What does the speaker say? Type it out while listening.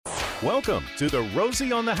Welcome to the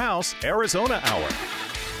Rosie on the House Arizona Hour.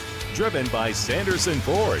 Driven by Sanderson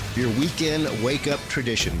Ford. Your weekend wake-up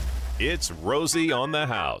tradition. It's Rosie on the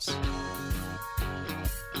House.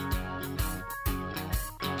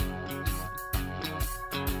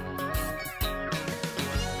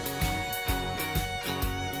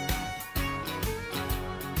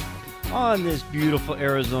 On this beautiful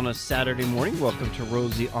Arizona Saturday morning, welcome to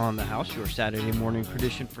Rosie on the House, your Saturday morning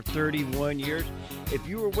tradition for 31 years. If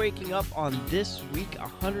you were waking up on this week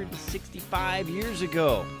 165 years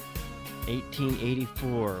ago,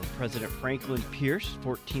 1884, President Franklin Pierce,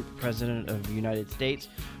 14th President of the United States,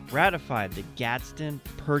 ratified the Gadsden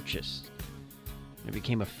Purchase. It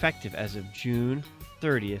became effective as of June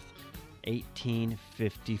 30th,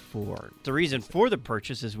 1854. The reason for the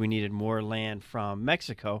purchase is we needed more land from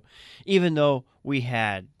Mexico, even though we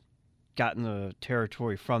had gotten the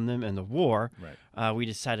territory from them in the war. Right. We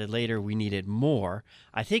decided later we needed more.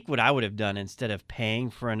 I think what I would have done instead of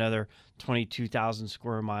paying for another 22,000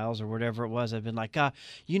 square miles or whatever it was, I've been like,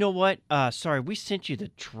 you know what? Sorry, we sent you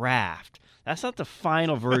the draft. That's not the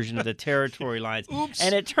final version of the territory lines. Oops.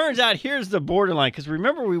 And it turns out here's the borderline, because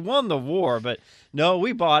remember, we won the war, but no,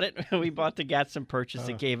 we bought it. We bought the Gadsden Purchase.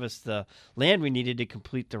 It gave us the land we needed to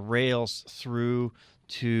complete the rails through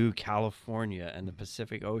to California and the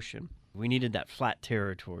Pacific Ocean. We needed that flat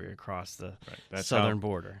territory across the southern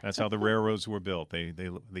border. That's how the railroads were built. It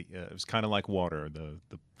was kind of like water.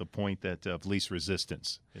 The point of least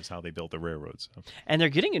resistance is how they built the railroads. And they're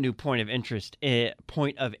getting a new point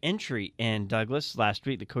of entry in Douglas. Last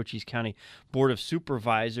week, the Cochise County Board of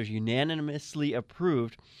Supervisors unanimously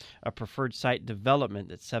approved a preferred site development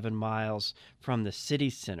that's 7 miles from the city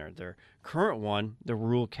center. Their current one, the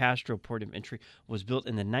Rural Castro Port of Entry, was built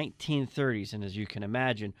in the 1930s, and as you can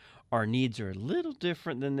imagine, our needs are a little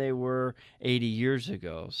different than they were 80 years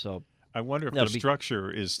ago. So I wonder if the structure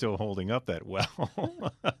is still holding up that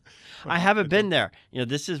well. I haven't been there.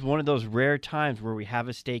 This is one of those rare times where we have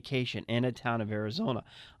a staycation in a town of Arizona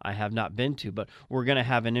I have not been to, but we're going to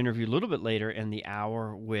have an interview a little bit later in the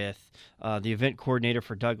hour with the event coordinator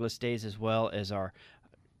for Douglas Days, as well as our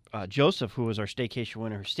Joseph, who was our staycation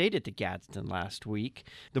winner, who stayed at the Gadsden last week.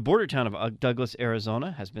 The border town of Douglas,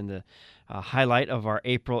 Arizona, has been the highlight of our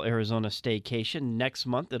April Arizona staycation. Next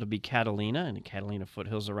month, it'll be Catalina and the Catalina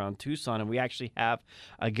foothills around Tucson. And we actually have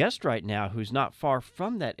a guest right now who's not far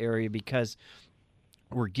from that area, because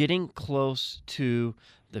we're getting close to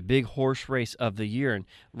the big horse race of the year. And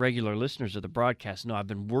regular listeners of the broadcast know I've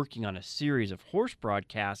been working on a series of horse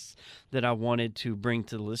broadcasts that I wanted to bring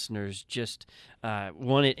to the listeners.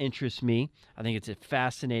 One, it interests me. I think it's a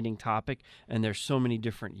fascinating topic, and there's so many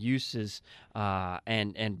different uses,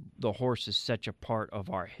 and the horse is such a part of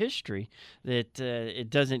our history that it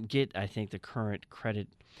doesn't get, I think, the current credit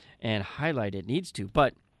and highlight it needs to.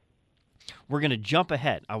 But we're going to jump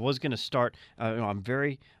ahead. I was going to start, I'm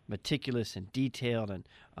very meticulous and detailed and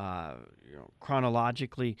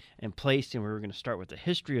chronologically and placed, and we were going to start with the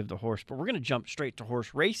history of the horse, but we're going to jump straight to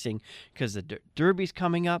horse racing because the Derby's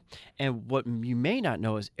coming up. And what you may not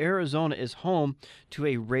know is Arizona is home to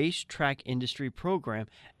a racetrack industry program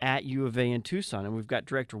at U of A in Tucson, and we've got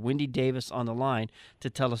Director Wendy Davis on the line to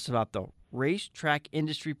tell us about the racetrack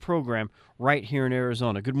industry program right here in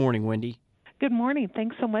Arizona. Good morning, Wendy. Good morning.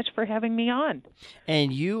 Thanks so much for having me on.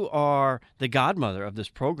 And you are the godmother of this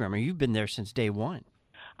program, and you've been there since day one.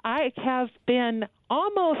 I have been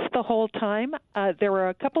almost the whole time. There were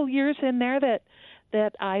a couple years in there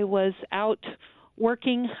that I was out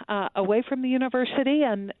working away from the university,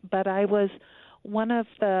 but I was one of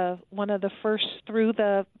the first through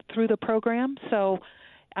the program. So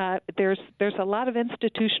there's a lot of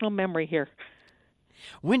institutional memory here.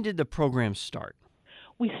 When did the program start?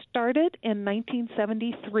 We started in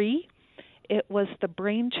 1973. It was the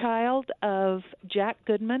brainchild of Jack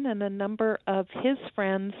Goodman and a number of his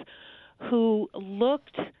friends who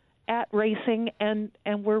looked at racing and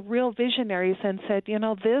were real visionaries and said,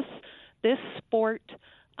 this sport,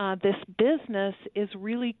 this business is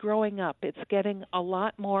really growing up. It's getting a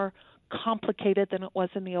lot more complicated than it was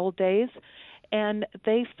in the old days. And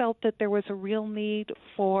they felt that there was a real need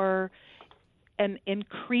for an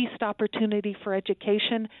increased opportunity for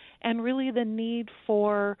education, and really the need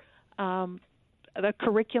for the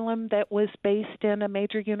curriculum that was based in a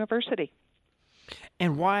major university.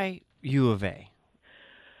 And why U of A?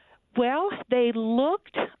 Well, they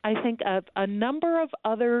looked, I think, of a number of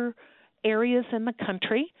other areas in the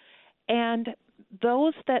country, and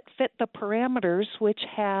those that fit the parameters, which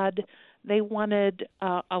they wanted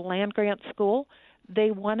a land-grant school, they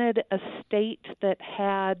wanted a state that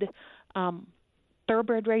had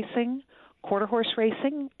thoroughbred racing, quarter horse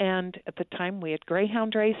racing, and at the time we had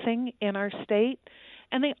greyhound racing in our state.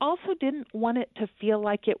 And they also didn't want it to feel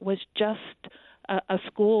like it was just a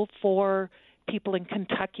school for people in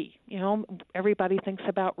Kentucky. Everybody thinks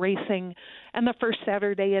about racing, and the first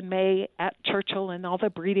Saturday in May at Churchill, and all the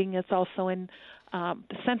breeding is also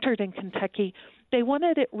centered in Kentucky. They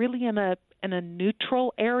wanted it really in a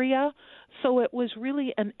neutral area, so it was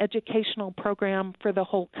really an educational program for the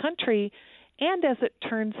whole country. And as it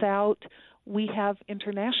turns out, we have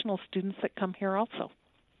international students that come here also.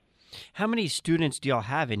 How many students do y'all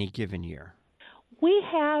have any given year? We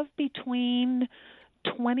have between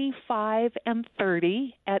 25 and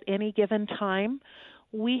 30 at any given time.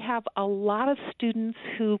 We have a lot of students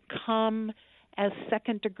who come as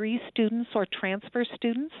second-degree students or transfer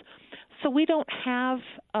students. So we don't have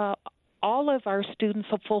all of our students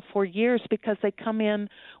a full 4 years because they come in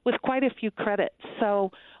with quite a few credits.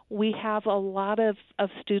 So we have a lot of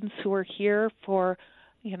students who are here for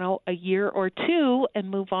a year or two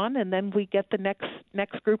and move on, and then we get the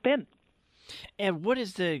next group in. And what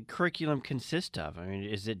does the curriculum consist of? I mean,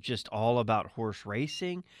 is it just all about horse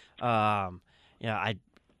racing? I'm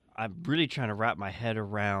really trying to wrap my head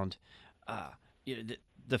around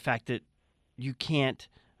the fact that you can't.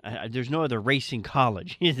 There's no other racing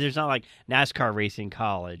college. There's not like NASCAR racing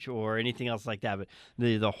college or anything else like that. But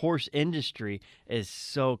the horse industry is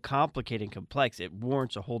so complicated and complex, it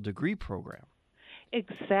warrants a whole degree program.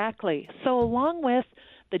 Exactly. So along with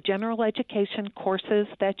the general education courses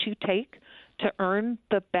that you take to earn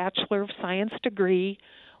the Bachelor of Science degree,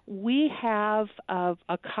 we have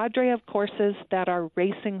a cadre of courses that are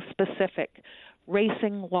racing specific.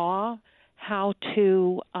 Racing law, how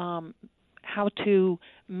to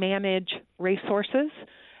manage racehorses,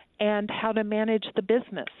 and how to manage the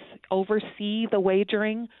business, oversee the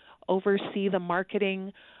wagering, oversee the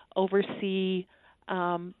marketing, oversee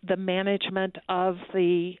the management of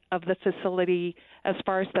the facility as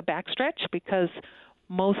far as the backstretch, because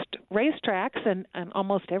most racetracks and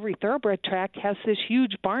almost every thoroughbred track has this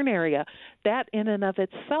huge barn area. That in and of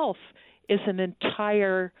itself is an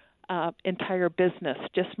entire business,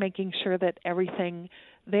 just making sure that everything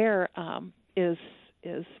there is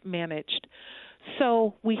managed.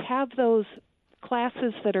 So we have those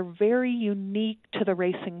classes that are very unique to the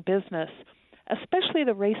racing business, especially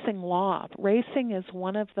the racing law. Racing is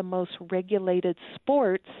one of the most regulated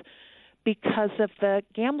sports because of the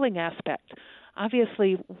gambling aspect.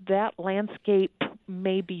 Obviously, that landscape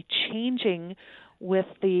may be changing with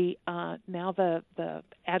the now the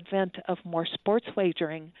advent of more sports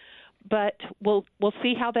wagering, but we'll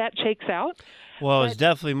see how that shakes out. Well, it's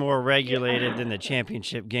definitely more regulated than the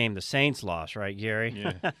championship game the Saints lost, right, Gary?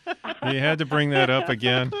 Yeah. You had to bring that up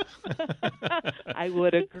again. I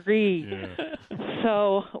would agree. Yeah.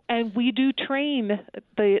 So, and we do train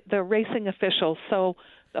the racing officials. So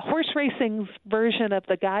the horse racing's version of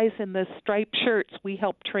the guys in the striped shirts, we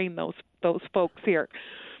help train those folks here.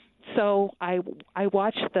 So I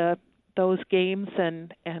watch those games,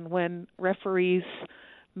 and when referees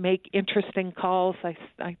make interesting calls,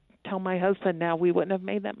 I tell my husband now we wouldn't have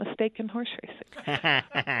made that mistake in horse racing.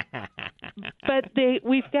 But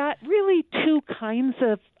we've got really two kinds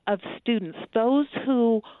of students: those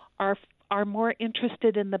who are more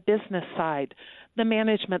interested in the business side, the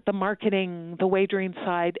management, the marketing, the wagering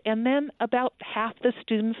side, and then about half the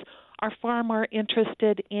students are far more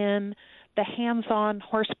interested in the hands-on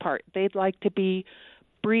horse part. They'd like to be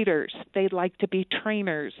breeders. They'd like to be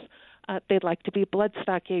trainers. They'd like to be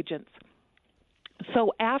bloodstock agents.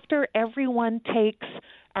 So after everyone takes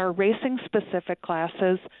our racing-specific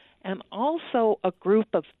classes and also a group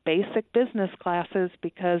of basic business classes,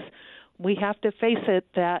 because we have to face it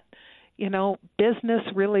that, business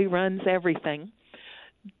really runs everything,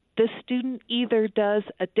 the student either does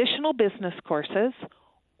additional business courses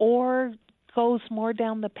or goes more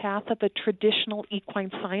down the path of a traditional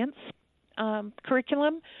equine science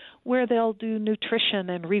curriculum, where they'll do nutrition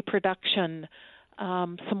and reproduction,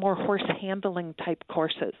 some more horse handling type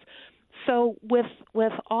courses. So with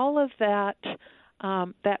all of that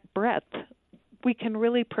breadth, we can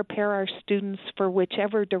really prepare our students for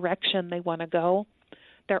whichever direction they want to go.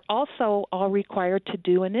 They're also all required to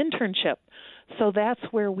do an internship. So that's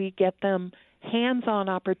where we get them hands-on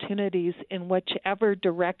opportunities in whichever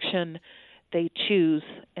direction they choose.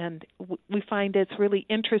 And we find it's really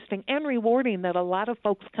interesting and rewarding that a lot of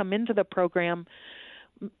folks come into the program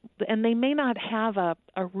and they may not have a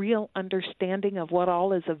real understanding of what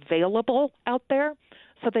all is available out there.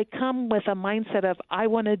 So they come with a mindset of, I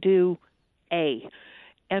want to do A.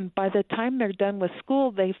 And by the time they're done with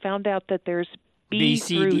school, they found out that there's B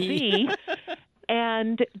through Z,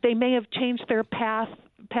 and they may have changed their path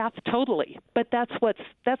path totally. But that's what's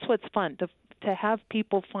fun, to have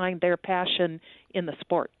people find their passion in the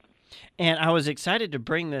sport. And I was excited to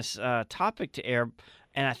bring this topic to air,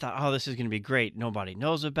 and I thought, oh, this is going to be great. Nobody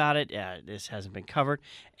knows about it. This hasn't been covered,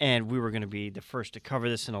 and we were going to be the first to cover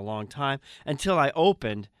this in a long time until I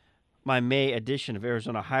opened my May edition of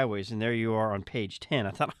Arizona Highways, and there you are on page 10.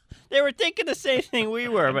 I thought they were thinking the same thing we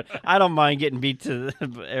were, but I don't mind getting beat to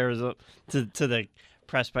the Arizona to the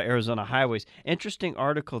press by Arizona Highways. Interesting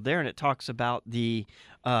article there, and it talks about the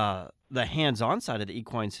hands-on side of the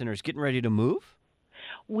equine centers getting ready to move.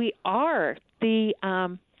 We are. The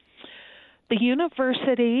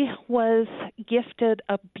university was gifted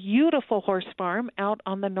a beautiful horse farm out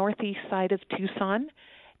on the northeast side of Tucson,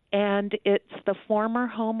 and it's the former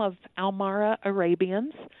home of Almara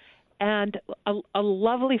Arabians, and a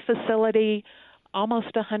lovely facility,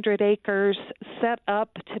 almost 100 acres, set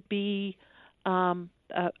up to be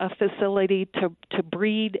a facility to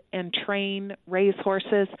breed and train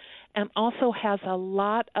racehorses, and also has a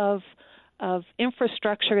lot of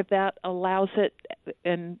infrastructure that allows it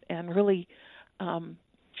and really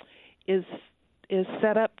is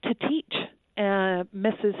set up to teach.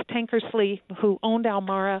 Mrs. Tankersley, who owned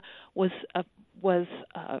Almara, was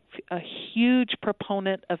a huge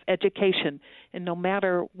proponent of education in no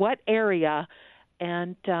matter what area,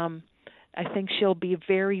 and I think she'll be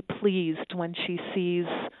very pleased when she sees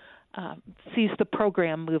the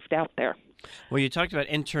program moved out there. Well, you talked about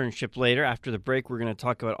internship later. After the break, we're going to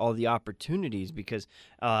talk about all the opportunities because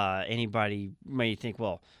anybody may think,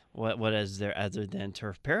 well, what is there other than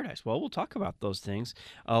Turf Paradise? Well, we'll talk about those things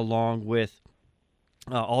along with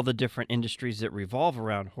all the different industries that revolve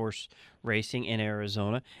around horse racing in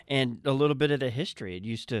Arizona and a little bit of the history. It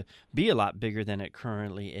used to be a lot bigger than it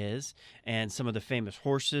currently is, and some of the famous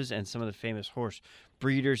horses and some of the famous horse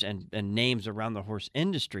breeders and names around the horse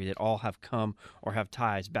industry that all have come or have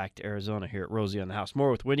ties back to Arizona here at Rosie on the House. More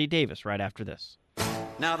with Wendy Davis right after this.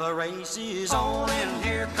 Now the race is on and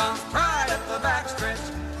here comes pride at the backstretch.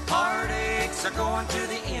 Heartaches are going to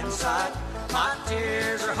the inside. My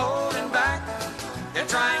tears are holding back. They're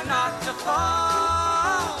trying not to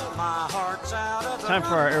fall. My heart's out of the Time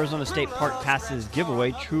for our Arizona State Park Passes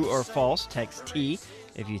giveaway. True or false? Text T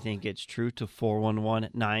if you think it's true to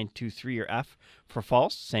 411-923 or F for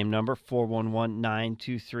false. Same number,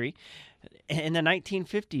 411-923. In the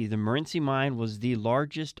 1950s, the Morenci mine was the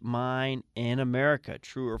largest mine in America.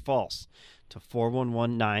 True or false? To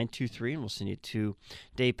 411-923, and we'll send you 2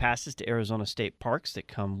 day passes to Arizona State Parks that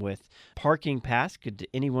come with parking pass good to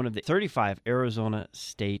any one of the 35 Arizona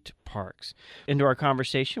State Parks. Into our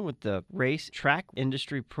conversation with the Race Track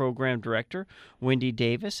Industry Program Director, Wendy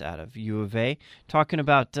Davis out of U of A, talking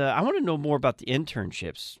about, I want to know more about the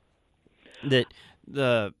internships that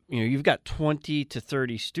you've got 20 to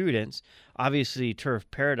 30 students. Obviously,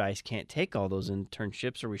 Turf Paradise can't take all those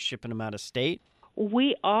internships. Are we shipping them out of state?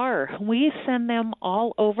 We are. We send them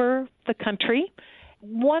all over the country.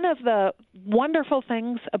 One of the wonderful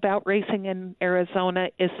things about racing in Arizona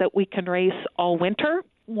is that we can race all winter.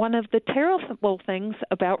 One of the terrible things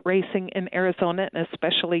about racing in Arizona, and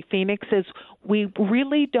especially Phoenix, is we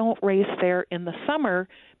really don't race there in the summer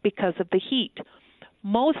because of the heat.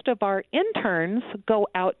 Most of our interns go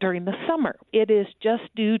out during the summer. It is just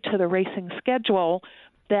due to the racing schedule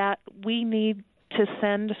that we need to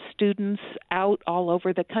send students out all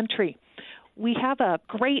over the country. We have a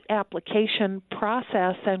great application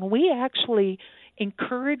process, and we actually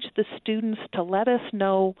encourage the students to let us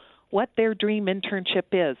know what their dream internship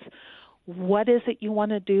is. What is it you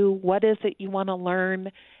want to do? What is it you want to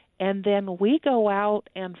learn? And then we go out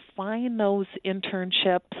and find those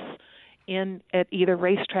internships at either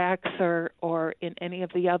racetracks or in any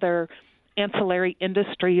of the other ancillary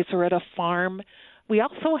industries or at a farm. We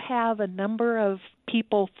also have a number of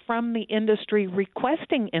people from the industry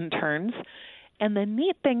requesting interns, and the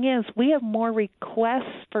neat thing is we have more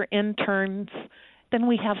requests for interns than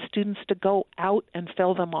we have students to go out and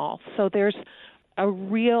fill them all. So there's a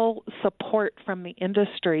real support from the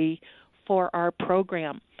industry for our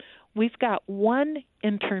program. We've got one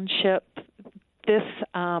internship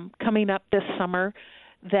coming up this summer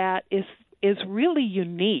that is really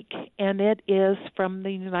unique, and it is from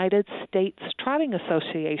the United States Trotting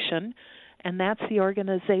Association, and that's the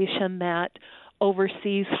organization that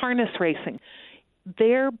oversees harness racing.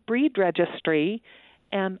 Their breed registry,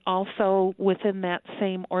 and also within that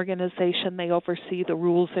same organization, they oversee the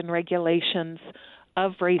rules and regulations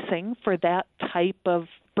of racing for that type of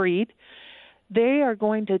breed. They are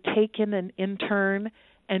going to take in an intern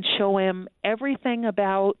and show him everything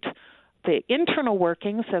about the internal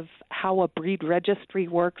workings of how a breed registry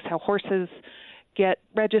works, how horses get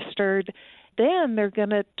registered, Then they're going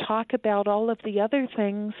to talk about all of the other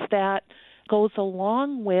things that goes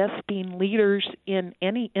along with being leaders in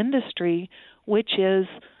any industry, which is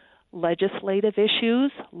legislative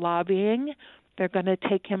issues, lobbying. They're going to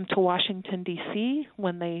take him to Washington, D.C.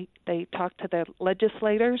 when they talk to the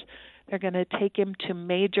legislators. They're going to take him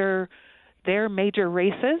to their major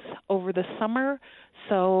races over the summer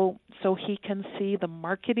so he can see the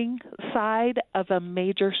marketing side of a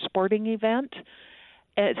major sporting event.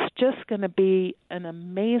 It's just going to be an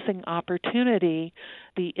amazing opportunity.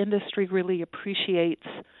 The industry really appreciates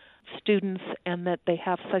students and that they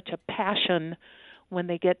have such a passion. When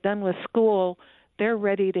they get done with school, they're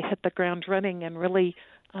ready to hit the ground running and really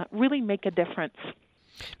make a difference.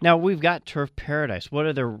 Now, we've got Turf Paradise. What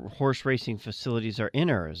other horse racing facilities are in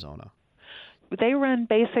Arizona? They run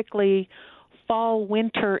basically fall,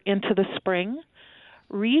 winter into the spring.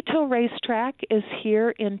 Rito Racetrack is here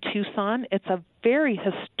in Tucson. It's a very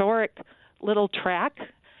historic little track.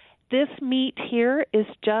 This meet here is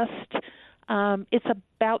just, it's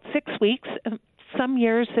about 6 weeks. Some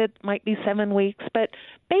years it might be 7 weeks, but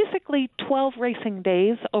basically 12 racing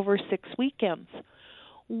days over 6 weekends.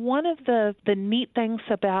 One of the neat things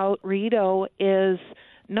about Rito is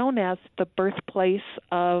known as the birthplace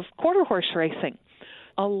of quarter horse racing.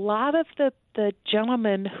 A lot of the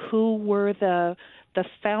gentlemen who were the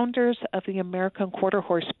founders of the American Quarter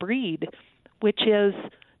Horse breed, which is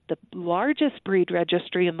the largest breed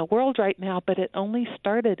registry in the world right now, but it only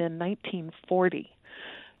started in 1940.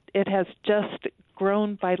 It has just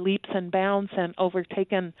grown by leaps and bounds and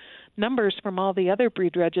overtaken numbers from all the other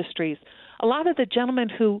breed registries. A lot of the gentlemen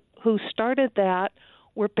who started that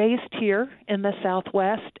were based here in the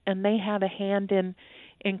Southwest, and they had a hand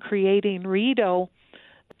in creating Rito.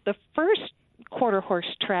 The first quarter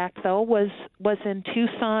horse track, though, was in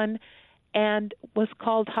Tucson and was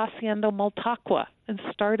called Hacienda Multaqua and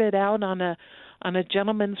started out on a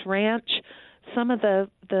gentleman's ranch. Some of the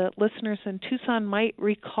listeners in Tucson might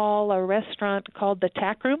recall a restaurant called the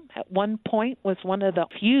Tack Room. At one point was one of the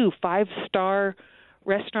few 5-star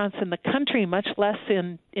restaurants in the country, much less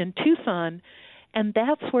in Tucson. And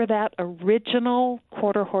that's where that original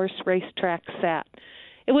quarter horse racetrack sat.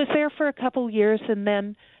 It was there for a couple years and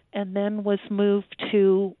then was moved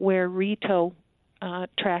to where Rito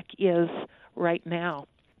track is right now.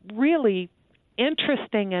 Really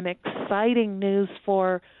interesting and exciting news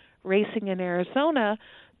for racing in Arizona.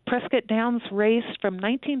 Prescott Downs raced from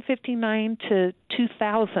 1959 to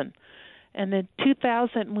 2000, and in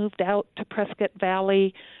 2000 moved out to Prescott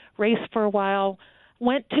Valley, raced for a while,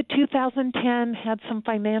 went to 2010, had some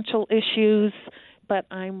financial issues, but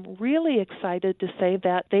I'm really excited to say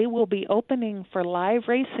that they will be opening for live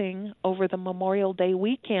racing over the Memorial Day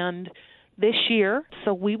weekend this year.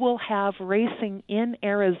 So we will have racing in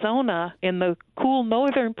Arizona in the cool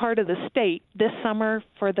northern part of the state this summer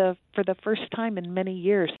for the first time in many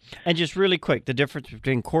years. And just really quick, the difference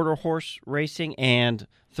between quarter horse racing and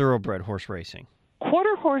thoroughbred horse racing.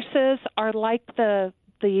 Quarter horses are like the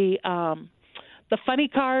funny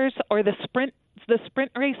cars or the sprint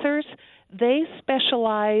racers. They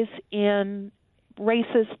specialize in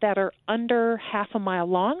races that are under half a mile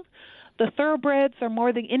long. The thoroughbreds are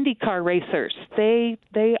more the IndyCar racers. They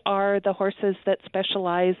are the horses that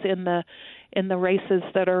specialize in the races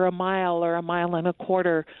that are a mile or a mile and a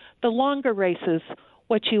quarter. The longer races,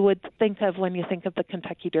 what you would think of when you think of the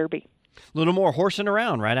Kentucky Derby. A little more horsing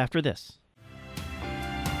around right after this.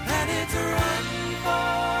 And it's a run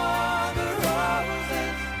for the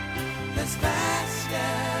roses as fast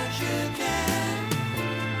as you can.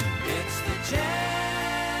 It's the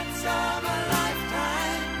chance of a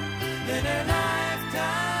lifetime in a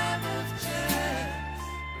lifetime of chance.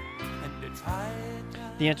 And it's high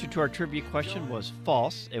time. The answer to our trivia question was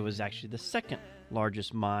false. It was actually the second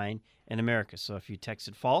largest mine in America. So if you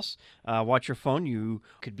texted false, watch your phone. You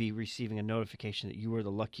could be receiving a notification that you were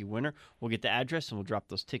the lucky winner. We'll get the address and we'll drop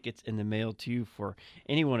those tickets in the mail to you for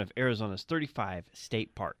any one of Arizona's 35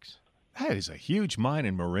 state parks. That is a huge mine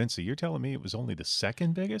in Morenci. You're telling me it was only the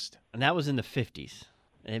second biggest? And that was in the 50s.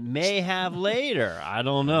 It may have later. I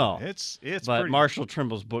don't know. It's But pretty. Marshall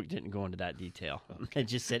Trimble's book didn't go into that detail. It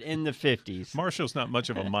just said in the 50s. Marshall's not much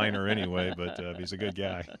of a miner anyway, but he's a good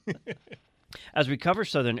guy. As we cover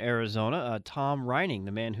southern Arizona, Tom Reining,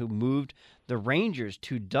 the man who moved the Rangers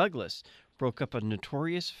to Douglas, broke up a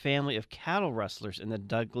notorious family of cattle rustlers in the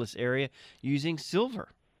Douglas area using silver.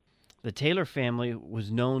 The Taylor family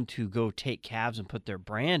was known to go take calves and put their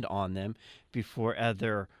brand on them before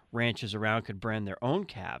other ranches around could brand their own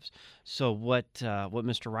calves. So what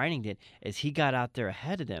Mr. Reining did is he got out there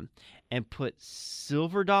ahead of them and put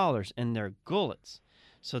silver dollars in their gullets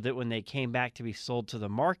so that when they came back to be sold to the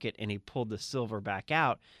market and he pulled the silver back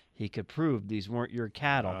out, he could prove these weren't your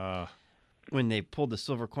cattle. When they pulled the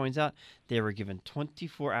silver coins out, they were given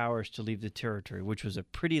 24 hours to leave the territory, which was a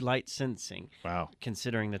pretty light sentencing. Wow.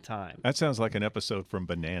 Considering the time. That sounds like an episode from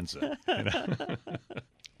Bonanza.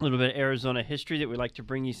 A little bit of Arizona history that we like to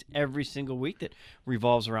bring you every single week that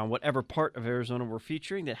revolves around whatever part of Arizona we're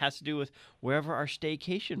featuring that has to do with wherever our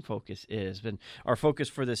staycation focus is. And our focus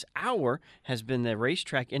for this hour has been the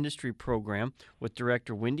racetrack industry program with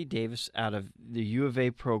Director Wendy Davis out of the U of A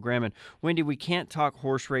program. And Wendy, we can't talk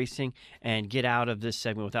horse racing and get out of this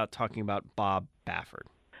segment without talking about Bob Baffert.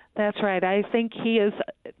 That's right. I think he is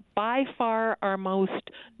by far our most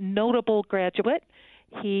notable graduate.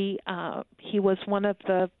 He was one of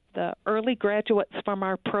the early graduates from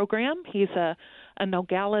our program. He's a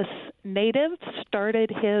Nogales native,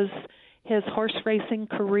 started his horse racing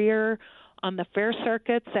career on the fair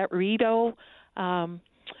circuits at Rito,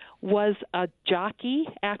 was a jockey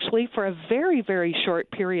actually for a very, very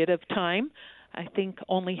short period of time. I think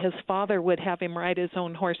only his father would have him ride his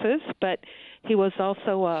own horses, but he was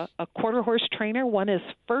also a quarter horse trainer, won his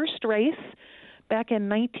first race back in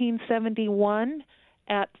 1971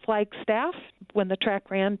 at Flagstaff when the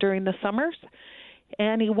track ran during the summers.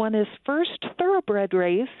 And he won his first thoroughbred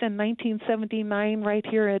race in 1979 right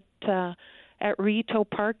here at Rito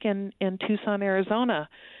Park in Tucson, Arizona.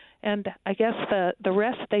 And I guess the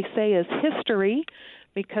rest, they say, is history,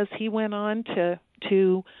 because he went on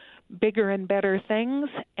to bigger and better things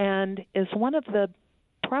and is one of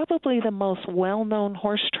probably the most well-known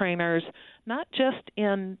horse trainers, not just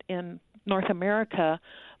in North America,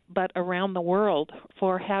 but around the world,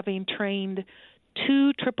 for having trained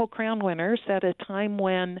 2 Triple Crown winners at a time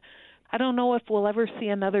when I don't know if we'll ever see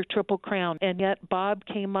another Triple Crown. And yet Bob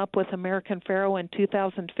came up with American Pharoah in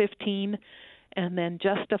 2015, and then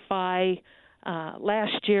Justify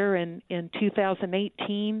last year in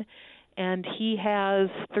 2018. And he has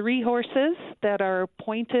 3 horses that are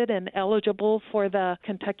pointed and eligible for the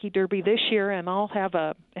Kentucky Derby this year, and all have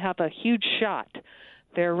a huge shot.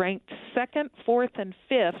 They're ranked 2nd, 4th, and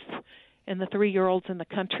 5th in the 3-year-olds in the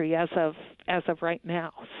country as of right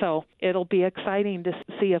now. So it'll be exciting to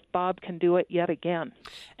see if Bob can do it yet again.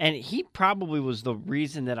 And he probably was the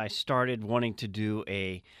reason that I started wanting to do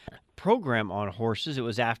a program on horses. It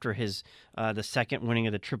was after his the second winning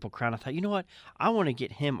of the Triple Crown. I thought, you know what? I want to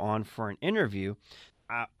get him on for an interview.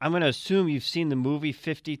 I'm going to assume you've seen the movie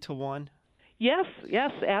 50 to 1. Yes,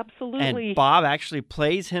 absolutely. And Bob actually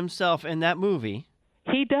plays himself in that movie.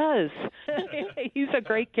 He does. He's a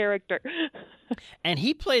great character. And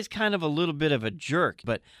he plays kind of a little bit of a jerk,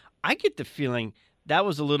 but I get the feeling that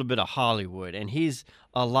was a little bit of Hollywood, and he's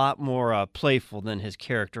a lot more playful than his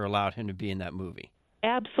character allowed him to be in that movie.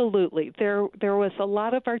 Absolutely. There was a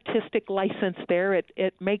lot of artistic license there.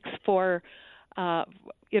 It makes for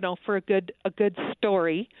for a good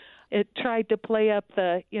story. It tried to play up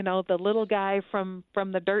the little guy from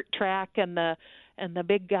the dirt track and the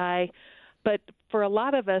big guy. But for a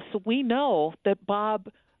lot of us, we know that Bob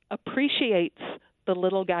appreciates the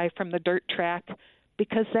little guy from the dirt track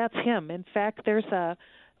because that's him. In fact, there's a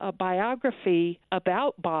biography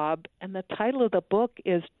about Bob, and the title of the book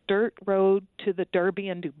is Dirt Road to the Derby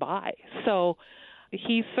in Dubai. So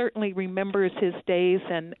he certainly remembers his days,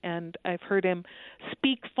 and I've heard him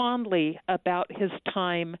speak fondly about his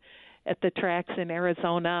time at the tracks in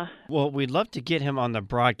Arizona. Well, we'd love to get him on the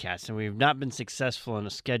broadcast, and we've not been successful in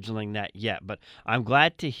scheduling that yet. But I'm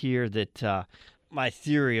glad to hear that my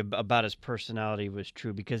theory about his personality was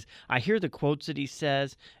true, because I hear the quotes that he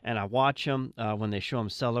says, and I watch him when they show him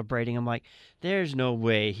celebrating. I'm like, there's no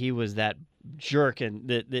way he was that jerk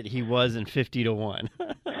that he was in 50 to 1.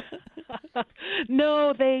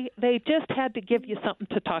 No, they just had to give you something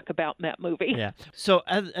to talk about in that movie. Yeah. So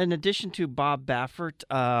in addition to Bob Baffert,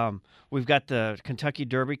 we've got the Kentucky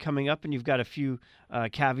Derby coming up, and you've got a few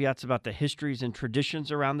caveats about the histories and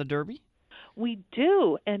traditions around the Derby? We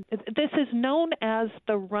do, and this is known as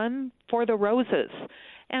the Run for the Roses.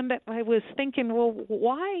 And I was thinking, well,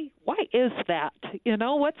 why is that?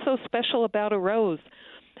 What's so special about a rose?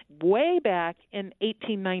 Way back in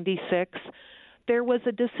 1896, there was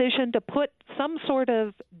a decision to put some sort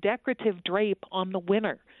of decorative drape on the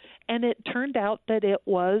winner, and it turned out that it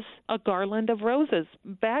was a garland of roses.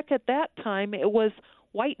 Back at that time, it was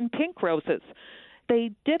white and pink roses.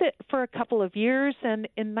 They did it for a couple of years, and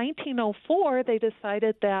in 1904, they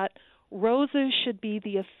decided that roses should be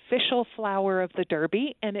the official flower of the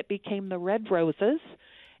Derby, and it became the red roses,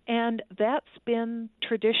 and that's been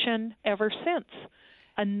tradition ever since.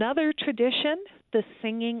 Another tradition, the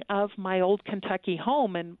singing of My Old Kentucky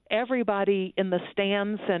Home, and everybody in the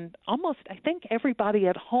stands and almost, I think, everybody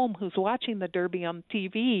at home who's watching the Derby on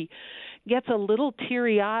TV gets a little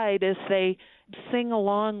teary-eyed as they sing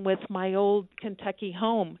along with My Old Kentucky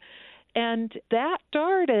Home. And that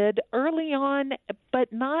started early on,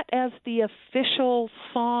 but not as the official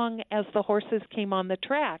song as the horses came on the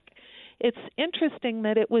track. It's interesting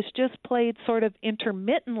that it was just played sort of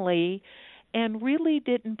intermittently and really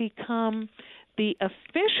didn't become the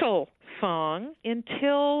official song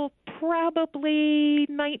until probably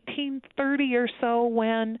 1930 or so,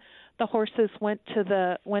 when the horses went to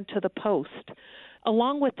the post,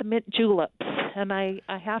 along with the mint juleps. And I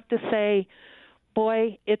have to say,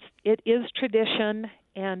 boy, it is tradition,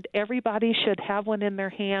 and everybody should have one in their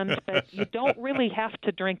hand, but you don't really have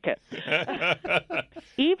to drink it.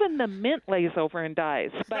 Even the mint lays over and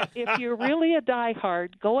dies. But if you're really a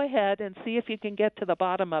diehard, go ahead and see if you can get to the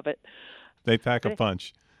bottom of it. They pack a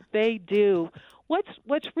punch. They do.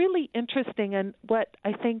 What's really interesting, and what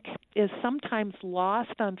I think is sometimes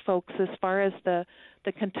lost on folks as far as the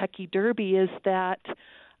Kentucky Derby, is that,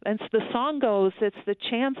 as the song goes, it's the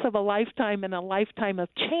chance of a lifetime and a lifetime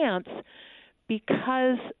of chance,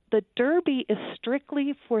 because the Derby is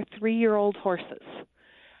strictly for 3-year-old horses.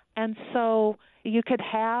 And so you could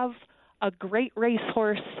have a great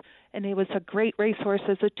racehorse, and it was a great racehorse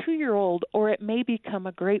as a 2-year-old, or it may become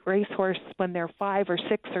a great racehorse when they're 5 or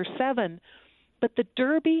 6 or 7. But the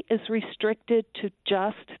Derby is restricted to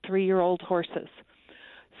just 3-year-old horses.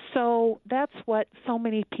 So that's what so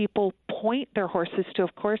many people point their horses to.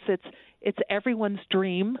 Of course, it's everyone's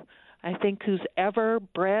dream, I think, who's ever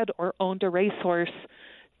bred or owned a racehorse,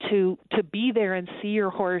 to be there and see your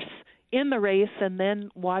horse in the race and then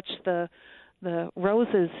watch the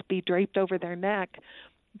roses be draped over their neck.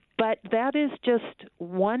 But that is just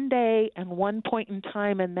one day and one point in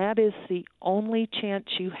time, and that is the only chance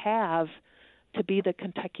you have to be the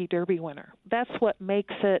Kentucky Derby winner. That's what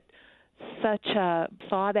makes it such a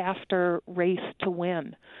sought-after race to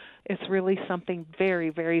win. It's really something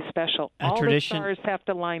very, very special. All tradition, the stars have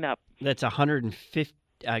to line up. That's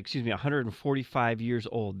 145 years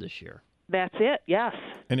old this year. That's it, yes.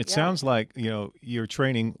 And it sounds like, you're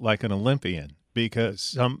training like an Olympian,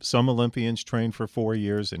 because some Olympians train for 4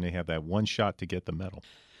 years and they have that one shot to get the medal.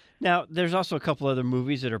 Now, there's also a couple other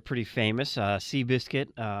movies that are pretty famous, Seabiscuit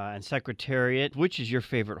and Secretariat. Which is your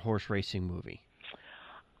favorite horse racing movie?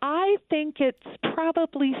 I think it's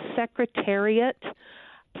probably Secretariat,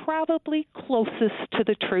 probably closest to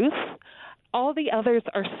the truth. All the others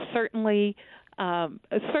are certainly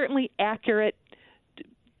accurate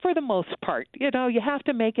for the most part. You have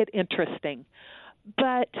to make it interesting.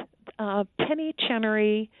 But Penny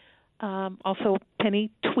Chenery, also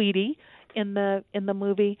Penny Tweedy in the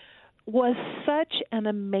movie, was such an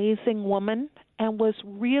amazing woman, and was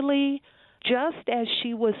really, just as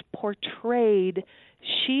she was portrayed,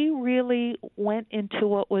 she really went into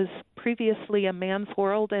what was previously a man's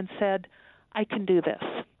world and said, I can do this.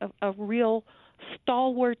 A real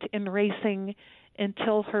stalwart in racing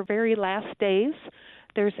until her very last days.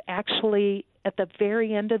 There's actually, at the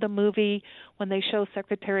very end of the movie, when they show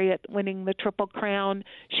Secretariat winning the Triple Crown,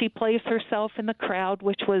 she plays herself in the crowd,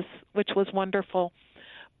 which was wonderful.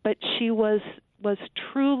 But she was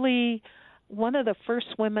truly one of the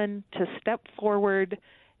first women to step forward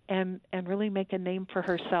and really make a name for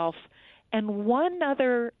herself. And one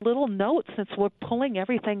other little note, since we're pulling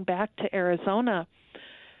everything back to Arizona,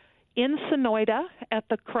 in Sonoyta, at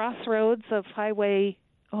the crossroads of Highway,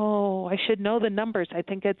 I should know the numbers. I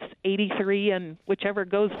think it's 83 and whichever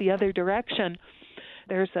goes the other direction.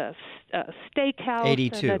 There's a steakhouse.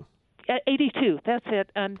 82. 82, that's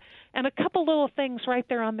it. And a couple little things right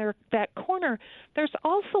there on that corner. There's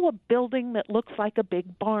also a building that looks like a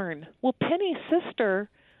big barn. Well, Penny's sister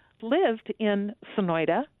lived in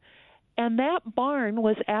Sonoyta, and that barn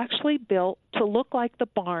was actually built to look like the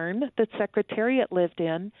barn that Secretariat lived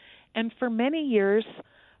in. And for many years,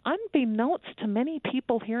 unbeknownst to many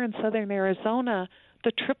people here in southern Arizona,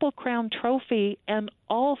 the Triple Crown Trophy and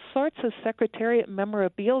all sorts of Secretariat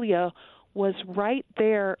memorabilia was right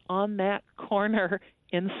there on that corner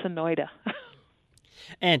in Sonoyta.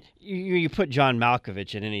 And you put John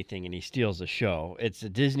Malkovich in anything and he steals the show. It's a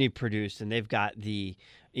Disney produced, and they've got the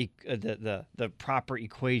proper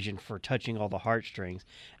equation for touching all the heartstrings.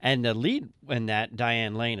 And the lead in that,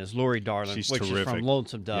 Diane Lane, is Lori Darling, She's which terrific. is from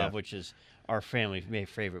Lonesome Dove, Yeah. which is our family's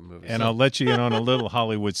favorite movie. And I'll let you in on a little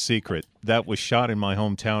Hollywood secret. That was shot in my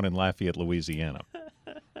hometown in Lafayette, Louisiana.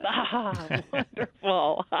 Ah,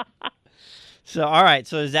 wonderful. So, all right.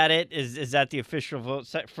 So, is that it? Is that the official vote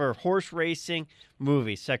for horse racing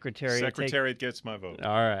movie? Secretariat gets my vote.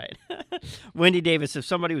 All right. Wendy Davis, if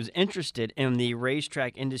somebody was interested in the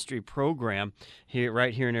racetrack industry program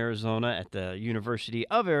right here in Arizona at the University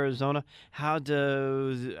of Arizona,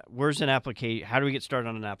 where's an application? How do we get started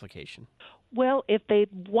on an application? Well, if they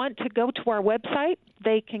want to go to our website,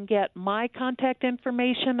 they can get my contact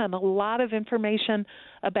information and a lot of information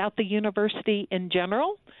about the university in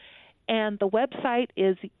general. And the website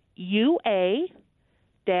is ua-rtip.org.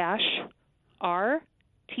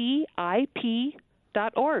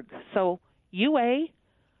 So ua-rtip.org.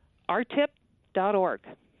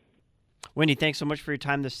 Wendy, thanks so much for your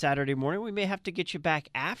time this Saturday morning. We may have to get you back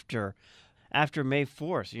after May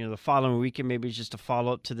 4th, the following weekend, maybe just a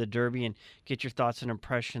follow-up to the Derby and get your thoughts and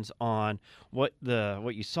impressions on what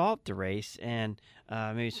you saw at the race and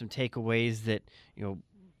maybe some takeaways that,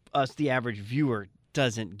 us, the average viewer,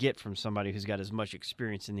 doesn't get from somebody who's got as much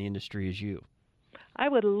experience in the industry as you. I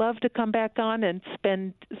would love to come back on and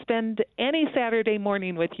spend any Saturday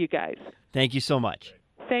morning with you guys. Thank you so much.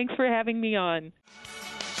 Thanks for having me on.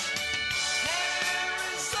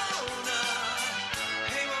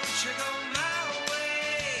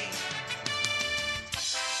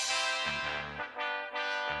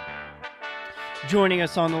 Joining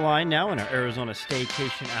us on the line now in our Arizona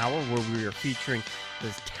Staycation Hour, where we are featuring the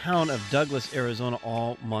town of Douglas, Arizona,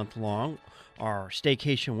 all month long. Our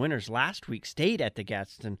staycation winners last week stayed at the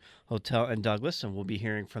Gadsden Hotel in Douglas, and we'll be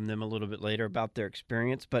hearing from them a little bit later about their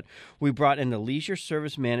experience. But we brought in the Leisure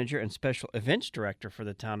Service Manager and Special Events Director for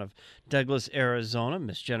the town of Douglas, Arizona,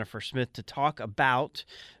 Miss Jennifer Smith, to talk about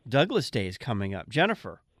Douglas Days coming up.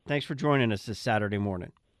 Jennifer, thanks for joining us this Saturday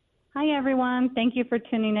morning. Hi, everyone. Thank you for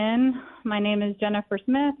tuning in. My name is Jennifer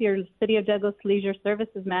Smith, your City of Douglas Leisure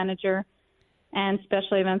Services Manager and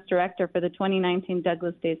Special Events Director for the 2019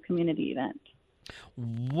 Douglas Days Community Event.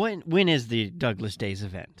 When is the Douglas Days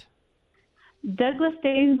event? Douglas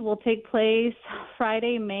Days will take place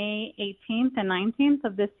Friday, May 18th and 19th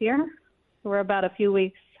of this year. We're about 3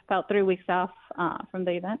 weeks off from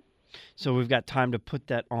the event. So we've got time to put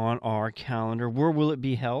that on our calendar. Where will it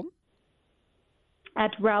be held?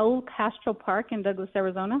 At Raul Castro Park in Douglas,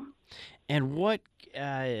 Arizona. And what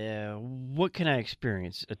can I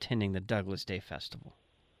experience attending the Douglas Day Festival?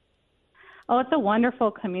 Oh, it's a wonderful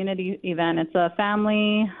community event. It's a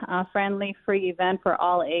family-friendly, free event for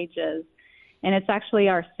all ages. And it's actually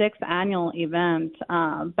our 6th annual event.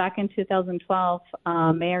 Back in 2012,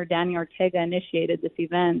 Mayor Danny Ortega initiated this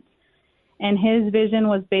event. And his vision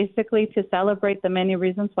was basically to celebrate the many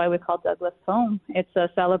reasons why we call Douglas home. It's a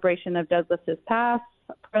celebration of Douglas's past,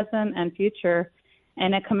 present, and future.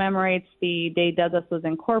 And it commemorates the day Douglas was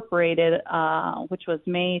incorporated, which was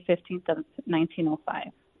May 15th of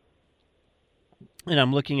 1905. And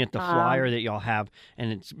I'm looking at the flyer that y'all have,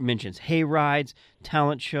 and it mentions hay rides,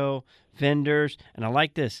 talent show, vendors, and I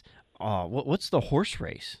like this. What's the horse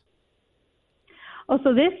race? Oh,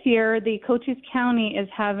 so this year the Cochise County is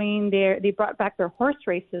having they brought back their horse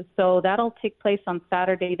races. So that'll take place on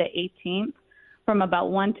Saturday the 18th from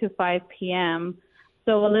about 1 to 5 p.m.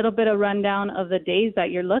 So a little bit of rundown of the days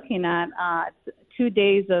that you're looking at. It's 2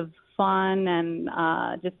 days of fun and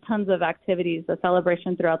just tons of activities, a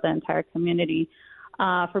celebration throughout the entire community.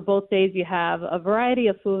 For both days, you have a variety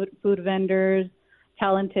of food vendors,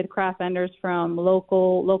 talented craft vendors from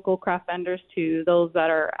local craft vendors to those that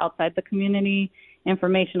are outside the community,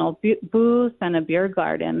 informational booths, and a beer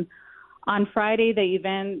garden. On Friday, the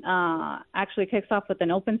event actually kicks off with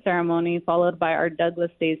an open ceremony followed by our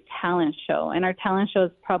Douglas Days talent show. And our talent show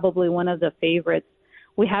is probably one of the favorites.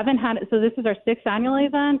 We haven't had it, so this is our 6th annual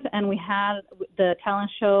event, and we had the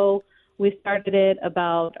talent show. We started it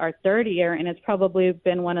about our 3rd year, and it's probably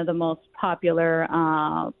been one of the most popular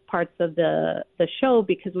parts of the show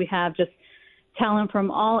because we have just talent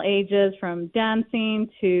from all ages, from dancing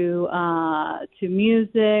to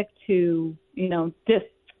music to just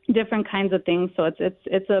different kinds of things. So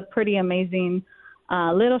it's a pretty amazing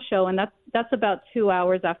little show, and that's about 2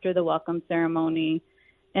 hours after the welcome ceremony.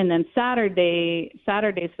 And then Saturday's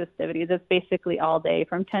festivities, it's basically all day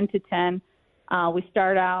from 10 to 10. We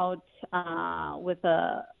start out with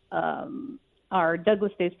our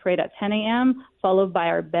Douglas Days Parade at 10 a.m., followed by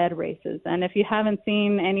our bed races. And if you haven't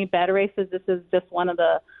seen any bed races, this is just one of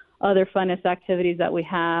the other funnest activities that we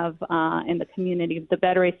have in the community. The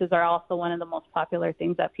bed races are also one of the most popular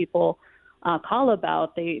things that people call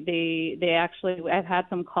about. They actually, I've had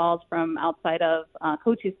some calls from outside of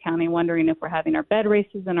Cochise County wondering if we're having our bed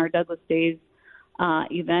races in our Douglas Days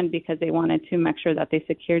event because they wanted to make sure that they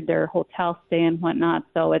secured their hotel stay and whatnot.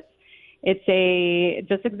 So It's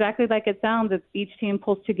just exactly like it sounds. It's each team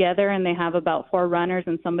pulls together and they have about 4 runners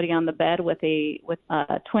and somebody on the bed with a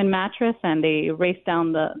twin mattress, and they race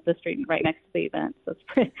down the street right next to the event. So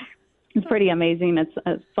it's pretty amazing.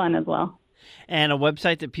 It's fun as well. And a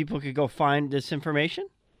website that people could go find this information?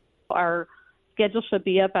 Our schedule should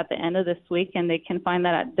be up at the end of this week, and they can find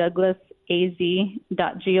that at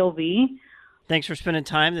douglasaz.gov. Thanks for spending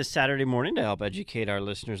time this Saturday morning to help educate our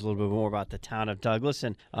listeners a little bit more about the town of Douglas.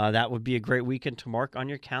 And that would be a great weekend to mark on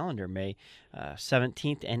your calendar, May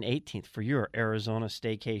 17th and 18th for your Arizona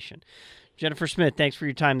staycation. Jennifer Smith, thanks for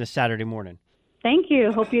your time this Saturday morning. Thank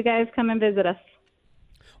you. Hope you guys come and visit us.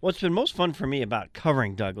 What's been most fun for me about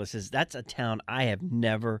covering Douglas is that's a town I have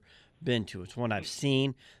never been to. It's one I've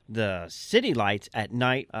seen. The city lights at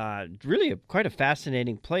night, really quite a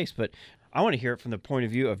fascinating place, but I want to hear it from the point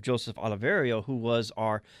of view of Joseph Oliverio, who was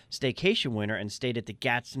our staycation winner and stayed at the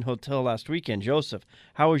Gadsden Hotel last weekend. Joseph,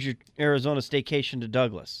 how was your Arizona staycation to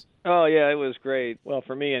Douglas? Oh, yeah, it was great. Well,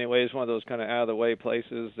 for me anyway, it's one of those kind of out-of-the-way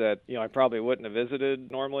places that, I probably wouldn't have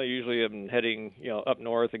visited normally. Usually I'm heading, up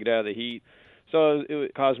north to get out of the heat. So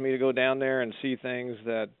it caused me to go down there and see things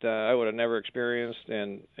that I would have never experienced,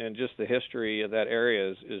 and just the history of that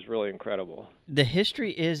area is really incredible. The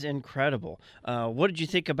history is incredible. What did you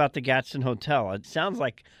think about the Gadsden Hotel? It sounds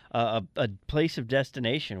like a place of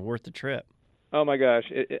destination worth the trip. Oh my gosh!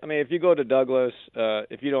 If you go to Douglas,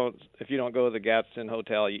 if you don't go to the Gadsden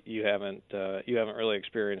Hotel, you haven't really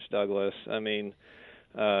experienced Douglas.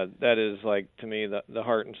 That is, like, to me, the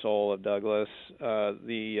heart and soul of Douglas.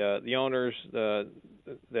 The owners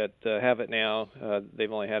that have it now,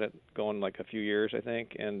 they've only had it going like a few years, I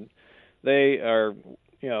think, and they are,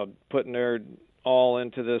 putting their all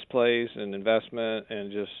into this place and investment,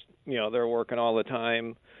 and just, they're working all the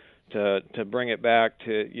time to bring it back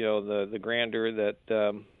to, the grandeur that,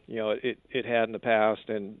 it had in the past,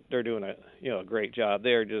 and they're doing a great job.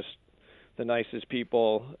 They're just the nicest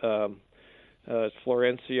people.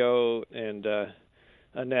 Florencio and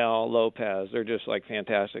Anel Lopez. They're just like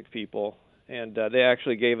fantastic people. And they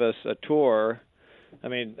actually gave us a tour.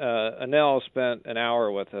 Anel spent an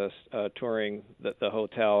hour with us touring the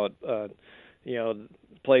hotel,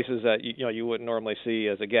 places that you wouldn't normally see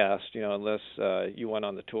as a guest, unless you went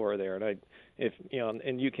on the tour there. And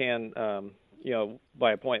and you can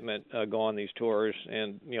by appointment go on these tours,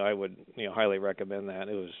 and I would highly recommend that.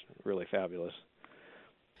 It was really fabulous.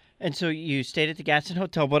 And so you stayed at the Gadsden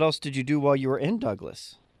Hotel. What else did you do while you were in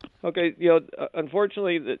Douglas? Okay,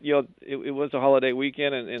 unfortunately, it was a holiday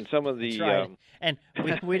weekend, and some of the... That's right. And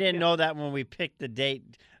we didn't know that when we picked the date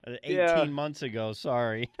 18 months ago.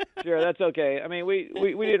 Sorry. Sure, that's okay. We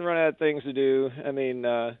didn't run out of things to do.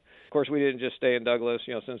 Of course, we didn't just stay in Douglas.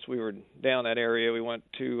 Since we were down that area, we went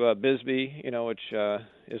to Bisbee, which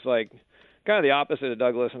is like kind of the opposite of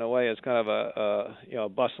Douglas in a way. It's kind of a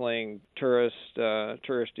bustling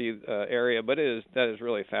touristy area, but that is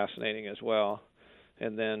really fascinating as well.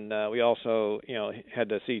 And then we also had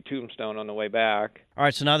to see Tombstone on the way back. All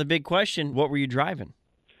right, so now the big question: what were you driving?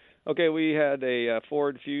 Okay, we had a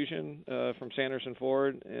Ford Fusion from Sanderson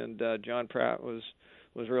Ford, and John Pratt was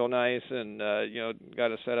real nice, and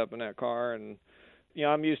got us set up in that car. And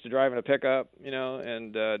I'm used to driving a pickup,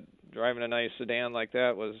 and driving a nice sedan like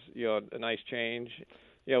that was, a nice change.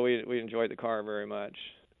 We enjoyed the car very much.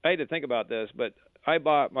 I had to think about this, but I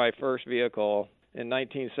bought my first vehicle in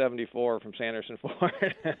 1974 from Sanderson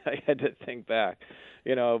Ford. I had to think back,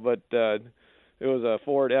 but it was a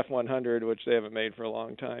Ford F-100, which they haven't made for a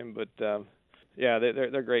long time. But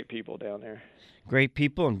they're great people down there. Great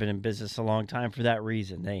people, and been in business a long time for that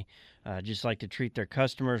reason. They just like to treat their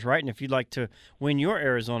customers right. And if you'd like to win your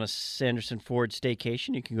Arizona Sanderson Ford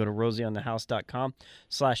staycation, you can go to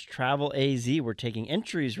rosieonthehouse.com/travelaz. We're taking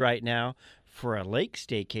entries right now for a lake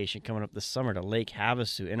staycation coming up this summer to Lake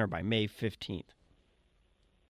Havasu. Enter by May 15th.